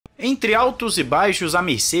Entre altos e baixos, a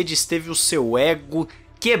Mercedes teve o seu ego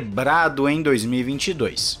quebrado em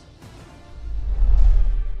 2022.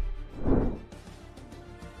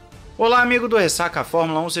 Olá amigo do Ressaca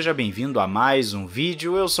Fórmula 1, seja bem-vindo a mais um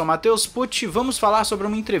vídeo. Eu sou Matheus Pucci e vamos falar sobre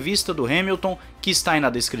uma entrevista do Hamilton, que está aí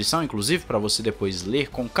na descrição, inclusive, para você depois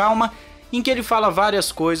ler com calma, em que ele fala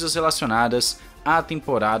várias coisas relacionadas à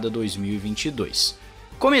temporada 2022.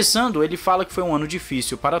 Começando, ele fala que foi um ano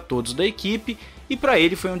difícil para todos da equipe e para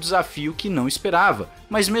ele foi um desafio que não esperava,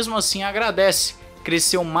 mas mesmo assim agradece.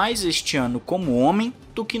 Cresceu mais este ano como homem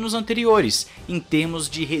do que nos anteriores, em termos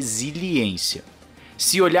de resiliência.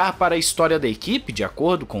 Se olhar para a história da equipe, de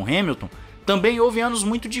acordo com Hamilton, também houve anos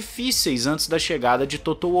muito difíceis antes da chegada de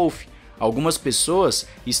Toto Wolff. Algumas pessoas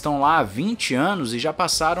estão lá há 20 anos e já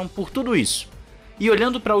passaram por tudo isso. E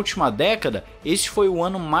olhando para a última década, este foi o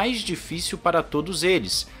ano mais difícil para todos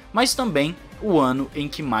eles, mas também o ano em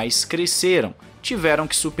que mais cresceram, tiveram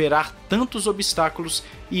que superar tantos obstáculos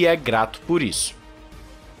e é grato por isso.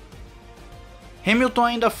 Hamilton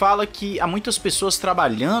ainda fala que há muitas pessoas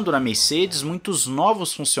trabalhando na Mercedes, muitos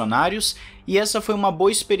novos funcionários, e essa foi uma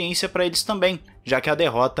boa experiência para eles também, já que a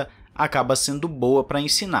derrota acaba sendo boa para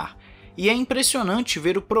ensinar. E é impressionante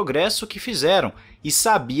ver o progresso que fizeram, e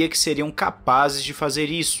sabia que seriam capazes de fazer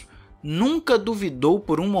isso. Nunca duvidou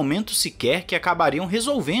por um momento sequer que acabariam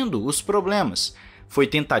resolvendo os problemas. Foi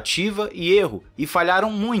tentativa e erro, e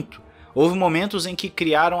falharam muito. Houve momentos em que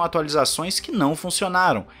criaram atualizações que não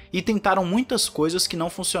funcionaram, e tentaram muitas coisas que não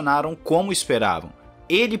funcionaram como esperavam.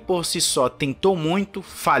 Ele por si só tentou muito,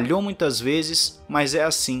 falhou muitas vezes, mas é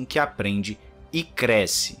assim que aprende e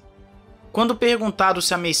cresce. Quando perguntado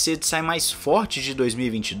se a Mercedes sai mais forte de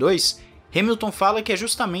 2022, Hamilton fala que é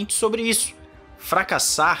justamente sobre isso.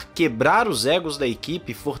 Fracassar, quebrar os egos da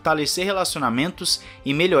equipe, fortalecer relacionamentos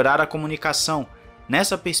e melhorar a comunicação.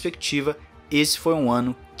 Nessa perspectiva, esse foi um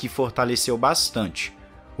ano que fortaleceu bastante.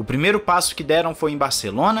 O primeiro passo que deram foi em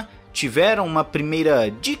Barcelona, tiveram uma primeira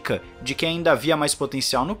dica de que ainda havia mais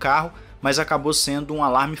potencial no carro, mas acabou sendo um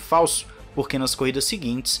alarme falso, porque nas corridas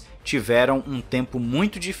seguintes tiveram um tempo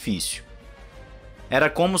muito difícil. Era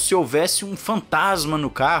como se houvesse um fantasma no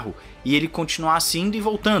carro e ele continuasse indo e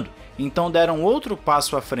voltando, então deram outro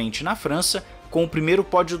passo à frente na França com o primeiro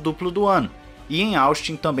pódio duplo do ano, e em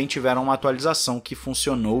Austin também tiveram uma atualização que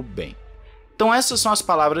funcionou bem. Então essas são as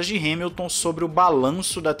palavras de Hamilton sobre o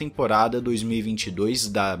balanço da temporada 2022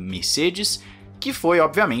 da Mercedes, que foi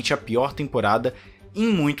obviamente a pior temporada em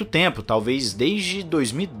muito tempo, talvez desde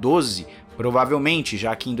 2012, provavelmente,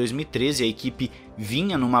 já que em 2013 a equipe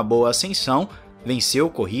vinha numa boa ascensão, venceu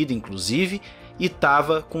corrida inclusive, e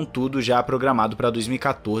estava com tudo já programado para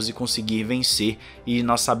 2014 conseguir vencer, e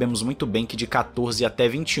nós sabemos muito bem que de 14 até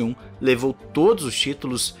 21 levou todos os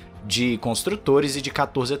títulos de construtores e de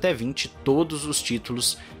 14 até 20 todos os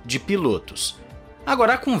títulos de pilotos.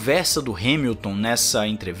 Agora, a conversa do Hamilton nessa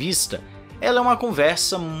entrevista, ela é uma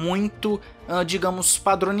conversa muito, digamos,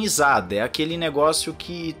 padronizada. É aquele negócio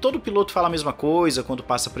que todo piloto fala a mesma coisa quando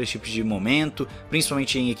passa por esse tipo de momento,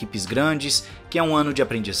 principalmente em equipes grandes, que é um ano de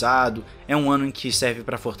aprendizado, é um ano em que serve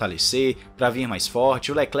para fortalecer, para vir mais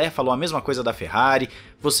forte. O Leclerc falou a mesma coisa da Ferrari,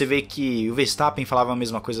 você vê que o Verstappen falava a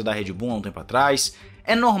mesma coisa da Red Bull há um tempo atrás.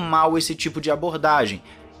 É normal esse tipo de abordagem,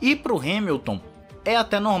 e para o Hamilton é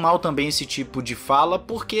até normal também esse tipo de fala,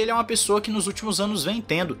 porque ele é uma pessoa que nos últimos anos vem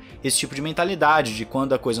tendo esse tipo de mentalidade, de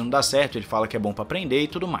quando a coisa não dá certo, ele fala que é bom para aprender e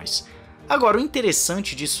tudo mais. Agora, o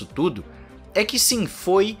interessante disso tudo é que sim,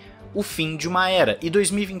 foi o fim de uma era, e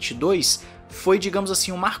 2022 foi, digamos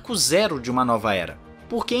assim, o marco zero de uma nova era.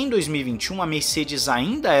 Porque em 2021 a Mercedes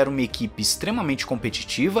ainda era uma equipe extremamente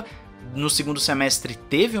competitiva, no segundo semestre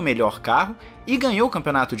teve o melhor carro e ganhou o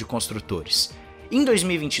campeonato de construtores. Em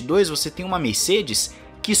 2022 você tem uma Mercedes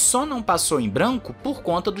que só não passou em branco por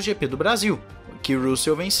conta do GP do Brasil, que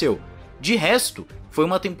Russell venceu. De resto, foi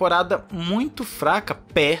uma temporada muito fraca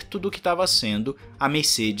perto do que estava sendo a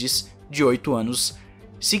Mercedes de 8 anos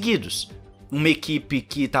seguidos. Uma equipe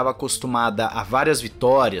que estava acostumada a várias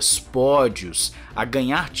vitórias, pódios, a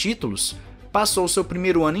ganhar títulos, passou seu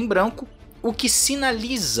primeiro ano em branco, o que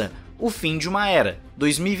sinaliza o fim de uma era.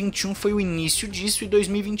 2021 foi o início disso e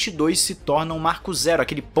 2022 se torna um marco zero,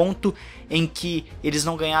 aquele ponto em que eles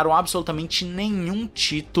não ganharam absolutamente nenhum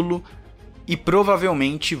título e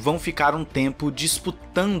provavelmente vão ficar um tempo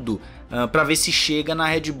disputando para ver se chega na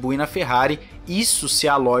Red Bull e na Ferrari. Isso se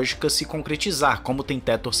a lógica se concretizar, como tem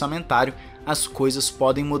teto orçamentário, as coisas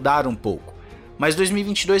podem mudar um pouco. Mas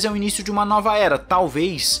 2022 é o início de uma nova era,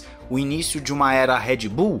 talvez o início de uma era Red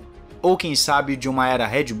Bull, ou quem sabe de uma era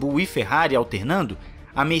Red Bull e Ferrari alternando.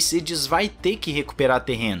 A Mercedes vai ter que recuperar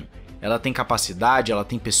terreno. Ela tem capacidade, ela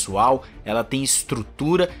tem pessoal, ela tem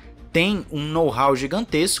estrutura, tem um know-how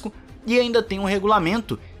gigantesco e ainda tem um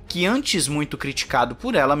regulamento que, antes muito criticado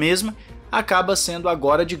por ela mesma, acaba sendo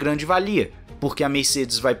agora de grande valia, porque a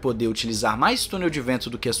Mercedes vai poder utilizar mais túnel de vento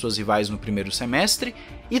do que as suas rivais no primeiro semestre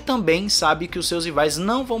e também sabe que os seus rivais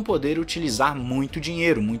não vão poder utilizar muito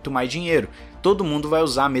dinheiro, muito mais dinheiro. Todo mundo vai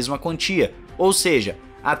usar a mesma quantia, ou seja,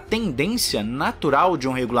 a tendência natural de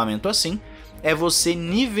um regulamento assim é você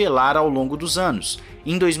nivelar ao longo dos anos.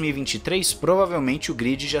 Em 2023, provavelmente o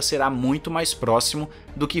grid já será muito mais próximo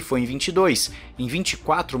do que foi em 22. Em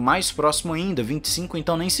 24, mais próximo ainda. 25,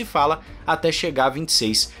 então nem se fala, até chegar a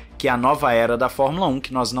 26, que é a nova era da Fórmula 1,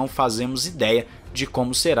 que nós não fazemos ideia de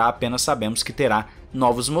como será, apenas sabemos que terá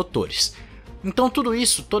novos motores. Então tudo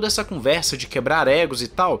isso, toda essa conversa de quebrar egos e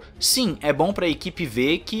tal, sim, é bom para a equipe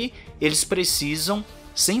ver que eles precisam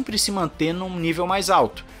sempre se manter num nível mais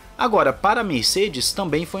alto. Agora, para a Mercedes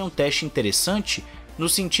também foi um teste interessante, no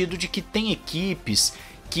sentido de que tem equipes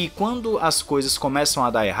que, quando as coisas começam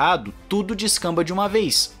a dar errado, tudo descamba de uma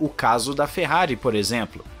vez. O caso da Ferrari, por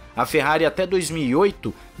exemplo. A Ferrari até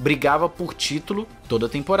 2008 brigava por título toda a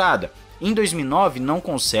temporada. Em 2009 não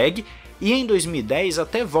consegue e em 2010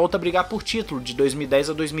 até volta a brigar por título. De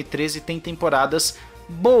 2010 a 2013 tem temporadas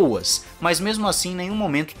boas, mas mesmo assim em nenhum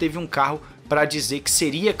momento teve um carro para dizer que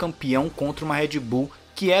seria campeão contra uma Red Bull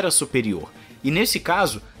que era superior. E nesse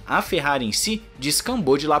caso, a Ferrari em si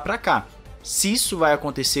descambou de lá para cá. Se isso vai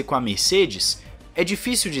acontecer com a Mercedes, é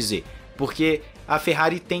difícil dizer, porque a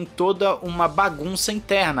Ferrari tem toda uma bagunça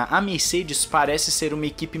interna. A Mercedes parece ser uma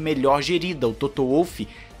equipe melhor gerida. O Toto Wolff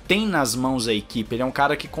tem nas mãos a equipe, ele é um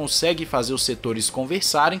cara que consegue fazer os setores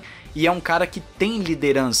conversarem e é um cara que tem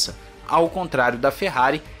liderança, ao contrário da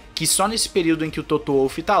Ferrari, que só nesse período em que o Toto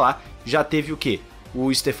Wolff está lá, já teve o quê?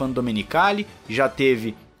 O Stefano Domenicali, já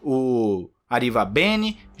teve o Arriva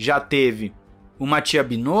Bene, já teve o Mattia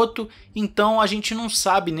Binotto, então a gente não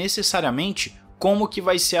sabe necessariamente como que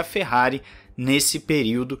vai ser a Ferrari nesse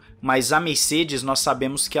período, mas a Mercedes nós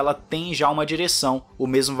sabemos que ela tem já uma direção. O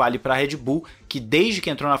mesmo vale para a Red Bull, que desde que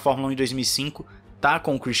entrou na Fórmula 1 em 2005 tá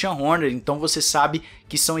com o Christian Horner, então você sabe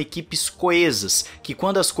que são equipes coesas, que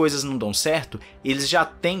quando as coisas não dão certo, eles já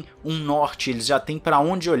têm um norte, eles já têm para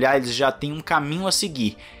onde olhar, eles já têm um caminho a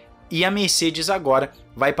seguir. E a Mercedes agora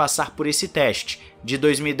vai passar por esse teste. De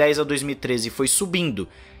 2010 a 2013 foi subindo,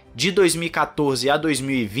 de 2014 a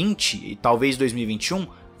 2020 e talvez 2021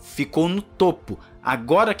 ficou no topo.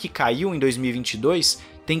 Agora que caiu em 2022,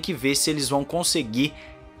 tem que ver se eles vão conseguir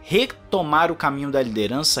retomar o caminho da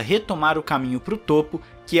liderança, retomar o caminho para o topo,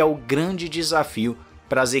 que é o grande desafio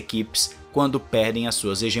para as equipes quando perdem as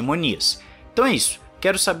suas hegemonias. Então é isso,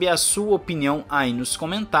 quero saber a sua opinião aí nos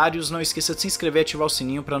comentários, não esqueça de se inscrever e ativar o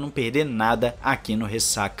sininho para não perder nada aqui no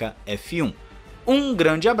Ressaca F1. Um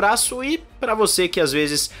grande abraço e para você que às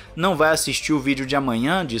vezes não vai assistir o vídeo de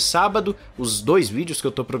amanhã, de sábado, os 2 vídeos que eu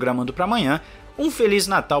estou programando para amanhã, um Feliz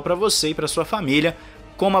Natal para você e para sua família.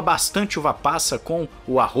 Coma bastante uva passa com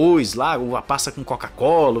o arroz lá, uva passa com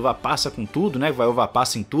Coca-Cola, uva passa com tudo, né? Vai uva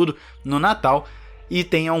passa em tudo no Natal e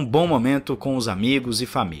tenha um bom momento com os amigos e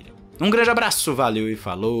família. Um grande abraço, valeu e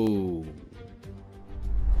falou!